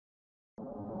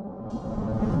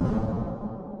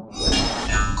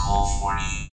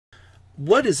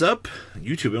What is up,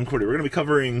 YouTube? I'm Cordy. We're going to be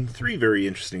covering 3 very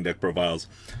interesting deck profiles,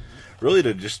 really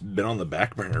to just been on the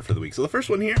back burner for the week. So the first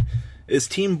one here is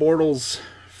Team Bortles'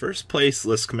 first place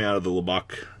list coming out of the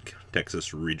Lubbock,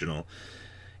 Texas Regional.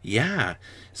 Yeah,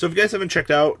 so if you guys haven't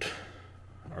checked out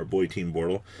our boy Team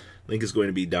Bortle, link is going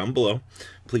to be down below.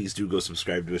 Please do go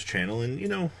subscribe to his channel and, you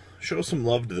know, show some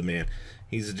love to the man.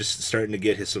 He's just starting to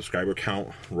get his subscriber count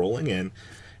rolling in.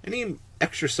 Any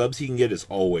extra subs he can get is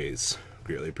always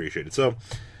greatly appreciated. So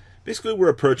basically we're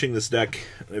approaching this deck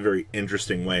in a very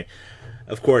interesting way.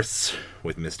 Of course,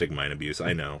 with Mystic Mind abuse.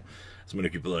 I know so many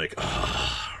people are like,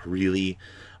 oh, really?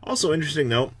 Also, interesting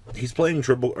note, he's playing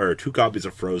 2 copies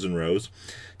of Frozen Rose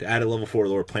to add a level 4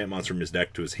 lower plant monster from his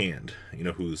deck to his hand. You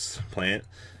know whose plant?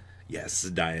 Yes,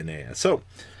 Dianea. So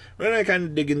we're gonna kind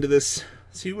of dig into this,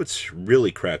 see what's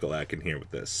really crack-a-lackin' here with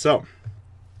this. So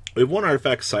we have 1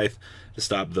 artifact Scythe to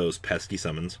stop those pesky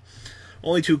summons.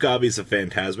 Only 2 copies of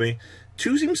Phantasme.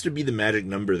 2 seems to be the magic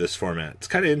number this format. It's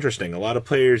kind of interesting. A lot of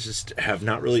players just have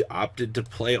not really opted to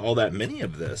play all that many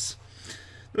of this.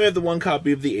 Then we have the 1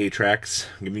 copy of the Traptrix,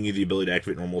 giving you the ability to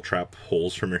activate normal trap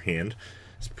holes from your hand.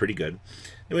 It's pretty good.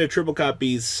 Then we have triple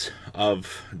copies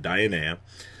of Dianea.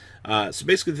 So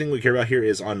basically the thing we care about here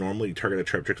is on normal, you target a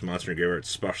Traptrix monster in your graveyard,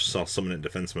 special summon it in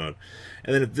defense mode.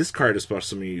 And then if this card is special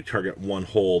summon, you target 1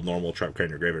 whole normal trap card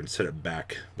in your graveyard and set it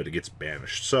back, but it gets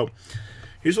banished. So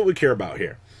here's what we care about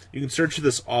here. You can search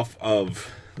this off of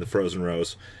the Frozen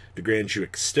Rose to grant you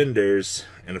extenders,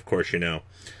 and of course, you know,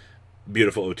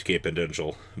 beautiful OTK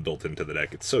potential built into the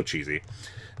deck. It's so cheesy.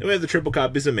 Then we have the triple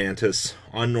copies of Mantis.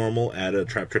 On normal, add a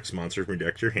Traptrix monster from your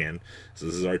deck to your hand. So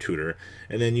this is our tutor.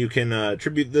 And then you can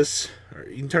tribute this, or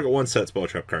you can target 1 set spell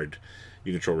trap card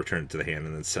you control, return it to the hand,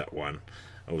 and then set 1.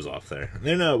 I was off there. And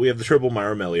then we have the triple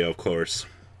Myromelio, of course.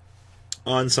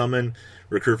 On summon,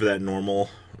 recruit for that normal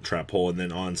trap hole, and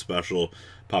then on special,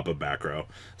 pop a back row.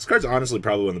 This card's honestly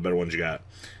probably one of the better ones you got.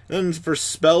 And then for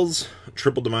spells,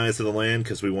 triple demise to the land,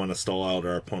 because we want to stall out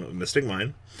our opponent with Mystic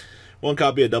Mind. 1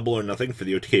 copy of Double or Nothing for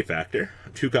the OTK factor.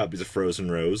 2 copies of Frozen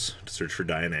Rose to search for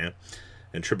Dianea.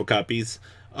 And triple copies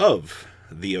of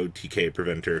the OTK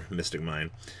preventer, Mystic Mind.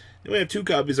 Then we have 2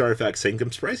 copies of Artifact Sync.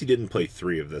 I'm surprised he didn't play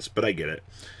 3 of this, but I get it.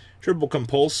 Triple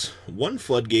Compulse, 1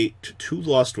 Floodgate, 2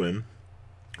 Lost Whim,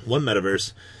 1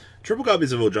 Metaverse, triple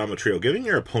copies of Ojama Trio. Giving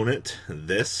your opponent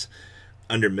this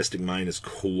under Mystic Mind is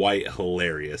quite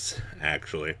hilarious,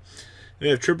 actually. We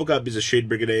have triple copies of Shade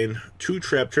Brigade, 2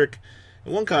 Traptrix,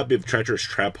 and 1 copy of Treacherous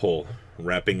Trap Hole,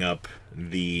 wrapping up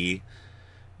the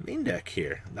main deck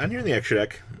here. Down here in the extra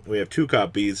deck, we have 2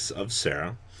 copies of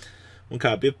Sarah, 1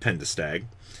 copy of Pentastag.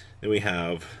 Then we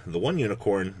have the 1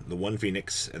 Unicorn, the 1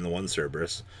 Phoenix, and the 1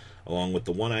 Cerberus, along with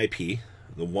the 1 IP,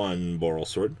 the 1 Boral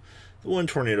Sword, the 1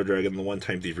 Tornado Dragon, the 1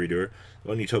 Time Thief Redoer, the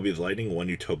 1 Utopia of Lightning, 1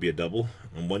 Utopia Double,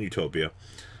 and 1 Utopia,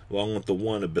 along with the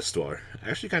 1 Abyss Dweller.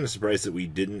 Actually kind of surprised that we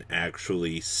didn't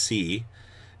actually see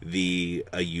the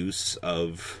use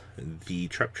of the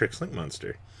Traptrix Link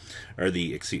Monster, or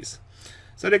the Xyz.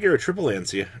 So I get a triple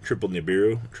Lancia, triple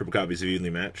Nibiru, triple copies of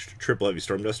Evenly Matched, triple Heavy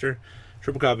Stormduster,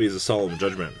 triple copies of Solemn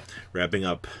Judgment, wrapping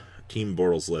up Team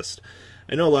Bortles' list.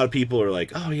 I know a lot of people are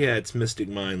like, oh yeah, it's Mystic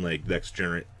Mind, like, next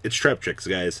generate. It's Traptrix,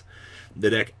 guys. The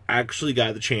deck actually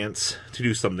got the chance to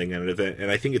do something out of it,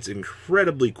 and I think it's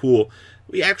incredibly cool.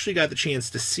 We actually got the chance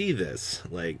to see this.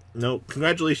 Like, no,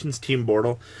 congratulations, Team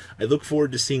Bortle. I look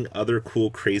forward to seeing other cool,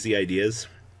 crazy ideas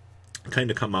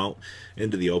kind of come out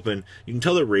into the open. You can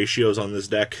tell the ratios on this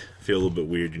deck feel a little bit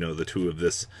weird, you know, the two of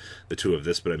this,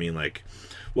 but I mean, like,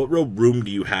 what real room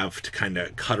do you have to kind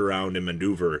of cut around and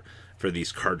maneuver for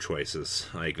these card choices?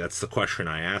 Like, that's the question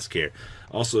I ask here.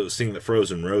 Also, seeing that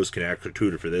Frozen Rose can actually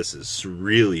tutor for this is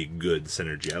really good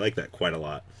synergy. I like that quite a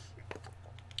lot.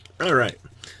 Alright,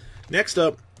 next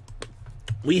up,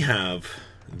 we have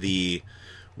the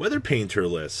Weather Painter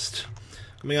list.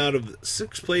 Coming out of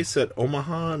 6th place at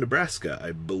Omaha, Nebraska,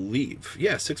 I believe.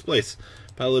 Yeah, 6th place,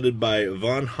 piloted by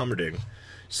Von Hammerding.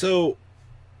 So,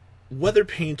 Weather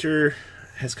Painter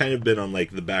has kind of been on, like,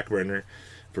 the back burner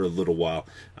for a little while.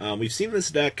 We've seen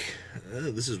this deck,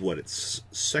 this is what, its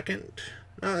second?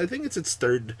 I think it's its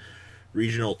 3rd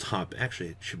regional top. Actually,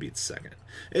 it should be its 2nd.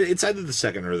 It's either the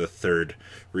 2nd or the 3rd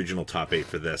regional top 8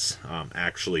 for this,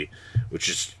 actually, which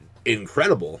is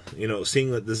incredible, you know,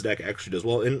 seeing that this deck actually does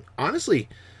well. And honestly,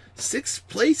 6th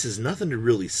place is nothing to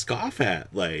really scoff at.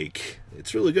 Like,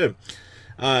 it's really good.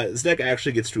 This deck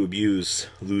actually gets to abuse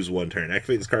lose 1 turn.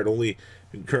 Activate this card only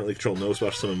You can currently control no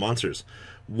special summon monsters.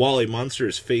 While a monster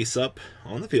is face up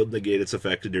on the field, negate its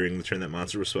effect during the turn that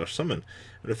monster was special summoned.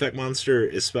 When an effect monster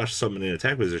is special summoned in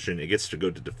attack position, it gets to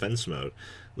go to defense mode.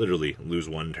 Literally, lose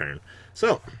 1 turn.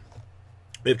 So,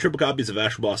 we have triple copies of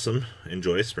Ash Blossom and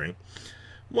Joyous Spring,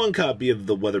 1 copy of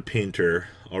the Weather Painter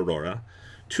Aurora,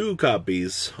 2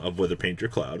 copies of Weather Painter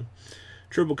Cloud,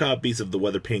 triple copies of the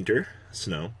Weather Painter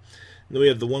Snow, and then we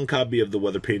have the 1 copy of the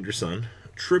Weather Painter Sun,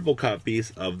 triple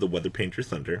copies of the Weather Painter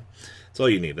Thunder. That's all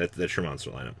you need. That's your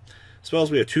monster lineup. Spells,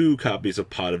 we have 2 copies of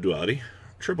Pot of Duality,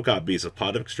 triple copies of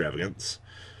Pot of Extravagance,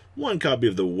 1 copy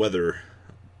of the Weather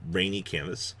Rainy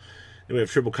Canvas, and we have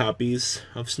triple copies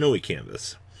of Snowy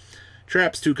Canvas.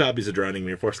 Traps, 2 copies of Drowning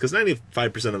Near Force, because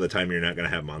 95% of the time you're not going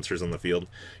to have monsters on the field.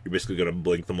 You're basically going to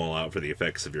blink them all out for the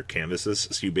effects of your canvases,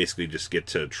 so you basically just get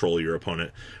to troll your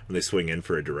opponent when they swing in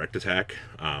for a direct attack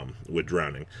with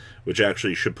Drowning, which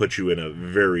actually should put you in a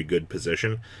very good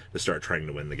position to start trying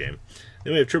to win the game.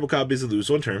 Then we have triple copies of Lose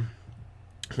 1 Turn,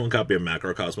 1 copy of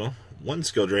Macrocosmo, 1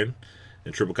 Skill Drain,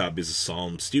 and triple copies of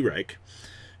Solemn Steelreich,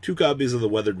 2 copies of the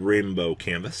Weathered Rainbow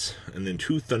Canvas, and then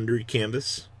 2 Thundery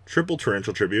Canvas, triple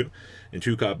Torrential Tribute, and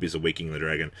 2 copies of Waking the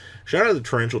Dragon. Shout out to the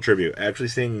Torrential Tribute. Actually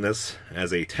seeing this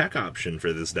as a tech option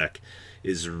for this deck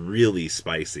is really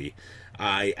spicy.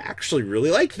 I actually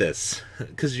really like this,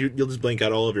 because you'll just blank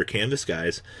out all of your canvas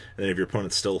guys, and then if your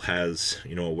opponent still has,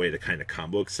 you know, a way to kind of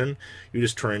combo extend, you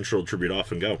just Torrential Tribute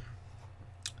off and go.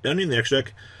 Down here in the extra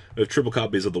deck, we have triple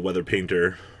copies of the Weather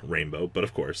Painter Rainbow, but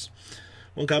of course,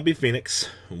 1 copy of Phoenix,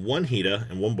 1 Hida,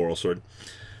 and 1 Boral Sword,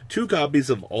 2 copies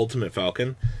of Ultimate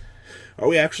Falcon. Are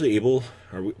we actually able,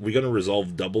 are we going to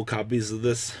resolve double copies of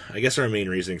this? I guess our main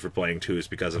reasoning for playing 2 is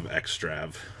because of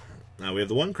Extrav. Now we have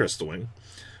the 1 Crystal Wing,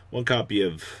 1 copy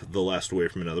of The Last Warrior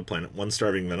from Another Planet, 1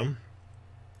 Starving Venom,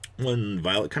 1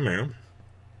 Violet Chimera,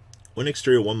 1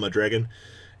 Exterior, 1 Mud Dragon,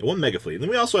 and 1 Mega Fleet. And then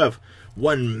we also have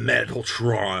 1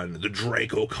 Metaltron, the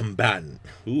Draco Combatant.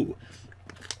 Ooh.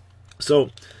 So,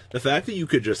 the fact that you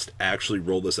could just actually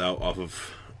roll this out off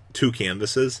of 2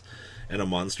 canvases and a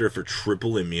monster for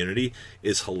triple immunity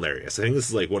is hilarious. I think this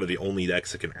is like one of the only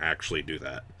decks that can actually do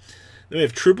that. Then we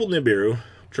have triple Nibiru,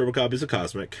 triple copies of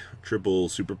Cosmic, triple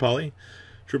Super Poly,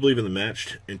 triple Even the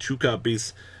Matched, and 2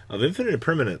 copies of Infinite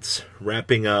Impermanence,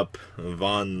 wrapping up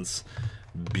Vaughn's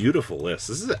beautiful list.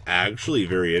 This is actually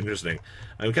very interesting.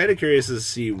 I'm kind of curious to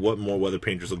see what more Weather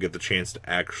Painters will get the chance to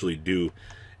actually do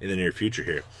in the near future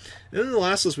here. And then the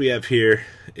last list we have here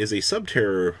is a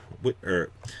Subterror, or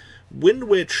Wind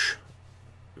Witch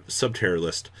Subterror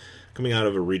list coming out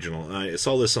of a regional. I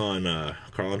saw this on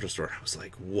Carl Ultra Store. I was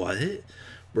like, what?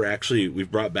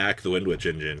 We've brought back the Wind Witch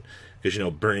engine, because, you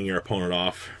know, burning your opponent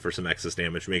off for some excess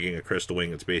damage, making a Crystal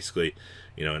Wing that's basically,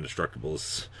 you know, indestructible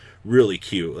is really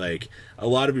cute. Like, a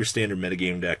lot of your standard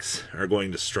metagame decks are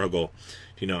going to struggle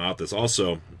to, you know, out this.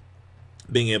 Also,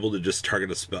 being able to just target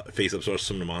a face-up special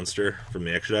summon monster from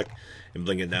the extra deck and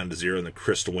blink it down to 0 and the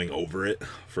Crystal Wing over it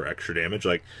for extra damage,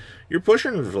 like, you're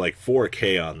pushing for like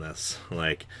 4K on this.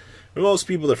 Like, for most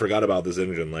people that forgot about this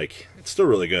engine, like, it's still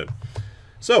really good.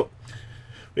 So,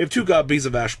 we have 2 copies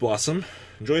of Ash Blossom,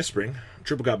 Joyous Spring,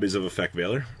 triple copies of Effect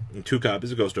Veiler, and 2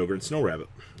 copies of Ghost Ogre and Snow Rabbit,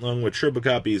 along with triple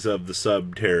copies of the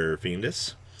Subterror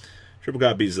Fiendess, triple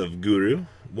copies of Guru,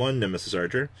 1 Nemesis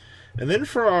Archer, and then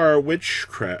for our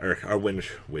Witchcraft, or our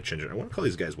Witch engine, I want to call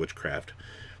these guys Witchcraft,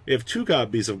 we have 2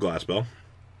 copies of Glassbell,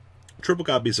 triple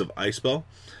copies of Icebell,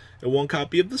 and 1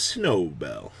 copy of the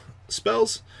Snowbell.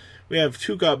 Spells, we have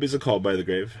 2 copies of Called by the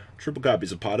Grave, triple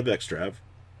copies of Pot of Extrav,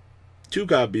 2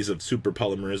 copies of Super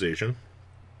Polymerization,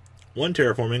 1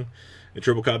 Terraforming, and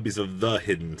triple copies of The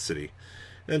Hidden City.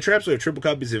 And then traps, we have triple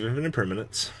copies of Infinite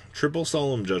Permanence, triple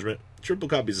Solemn Judgment, triple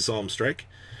copies of Solemn Strike,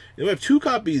 and we have 2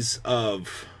 copies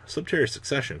of Subterror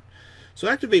Succession. So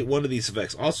activate 1 of these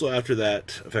effects. Also, after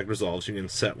that effect resolves, you can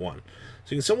set 1. So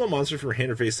you can send 1 monster from your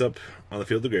hand or face up on the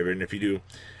field of the graveyard, and if you do,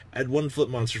 add 1 flip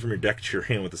monster from your deck to your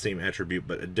hand with the same attribute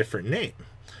but a different name.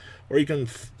 Or you can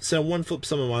send 1 flip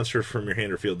summon monster from your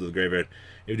hand or field to the graveyard.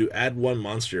 You do add 1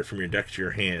 monster from your deck to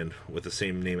your hand with the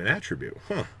same name and attribute.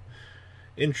 Huh.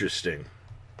 Interesting.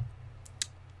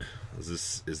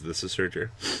 Is this a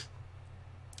searcher?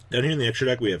 Down here in the extra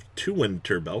deck, we have 2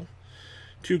 Winterbell,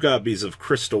 2 copies of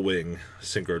Crystal Wing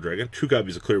Synchro Dragon, 2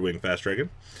 copies of Clear Wing Fast Dragon,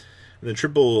 and then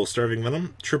triple Starving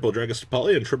Venom, triple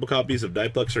Dragostapali, and triple copies of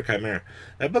Diplexer Chimera.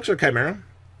 Diplexer Chimera,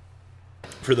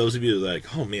 for those of you that are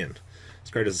like, oh man, this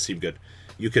card doesn't seem good,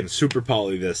 you can Super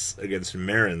Poly this against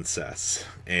Marincess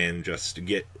and just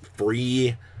get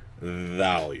free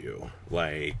value.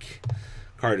 Like,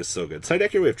 card is so good. Side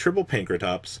deck here we have triple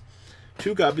Pancratops,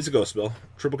 2 copies of Ghost Spell,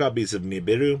 triple copies of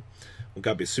Nibiru, 1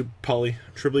 copy of Super Poly,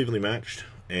 triple Evenly Matched,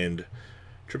 and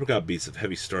Triple Cop Beats of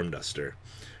Heavy Storm Duster,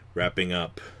 wrapping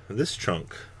up this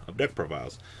chunk of deck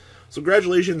profiles. So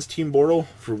congratulations, Team Bortle,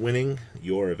 for winning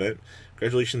your event.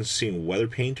 Congratulations to seeing Weather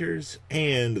Painters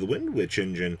and the Wind Witch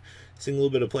engine seeing a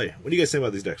little bit of play. What do you guys think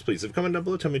about these decks? Please leave a comment down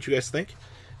below. Tell me what you guys think.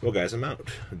 Well, guys, I'm out.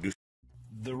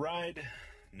 The ride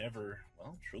never,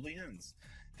 well, truly ends.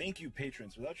 Thank you,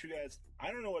 patrons. Without you guys, I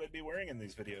don't know what I'd be wearing in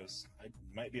these videos. I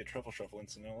might be a Truffle Shuffle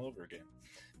incident all over again.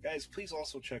 Guys, please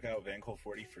also check out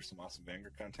VanCole40 for some awesome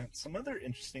Vanguard content. Some other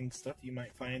interesting stuff you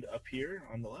might find up here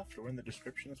on the left or in the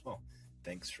description as well.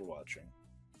 Thanks for watching.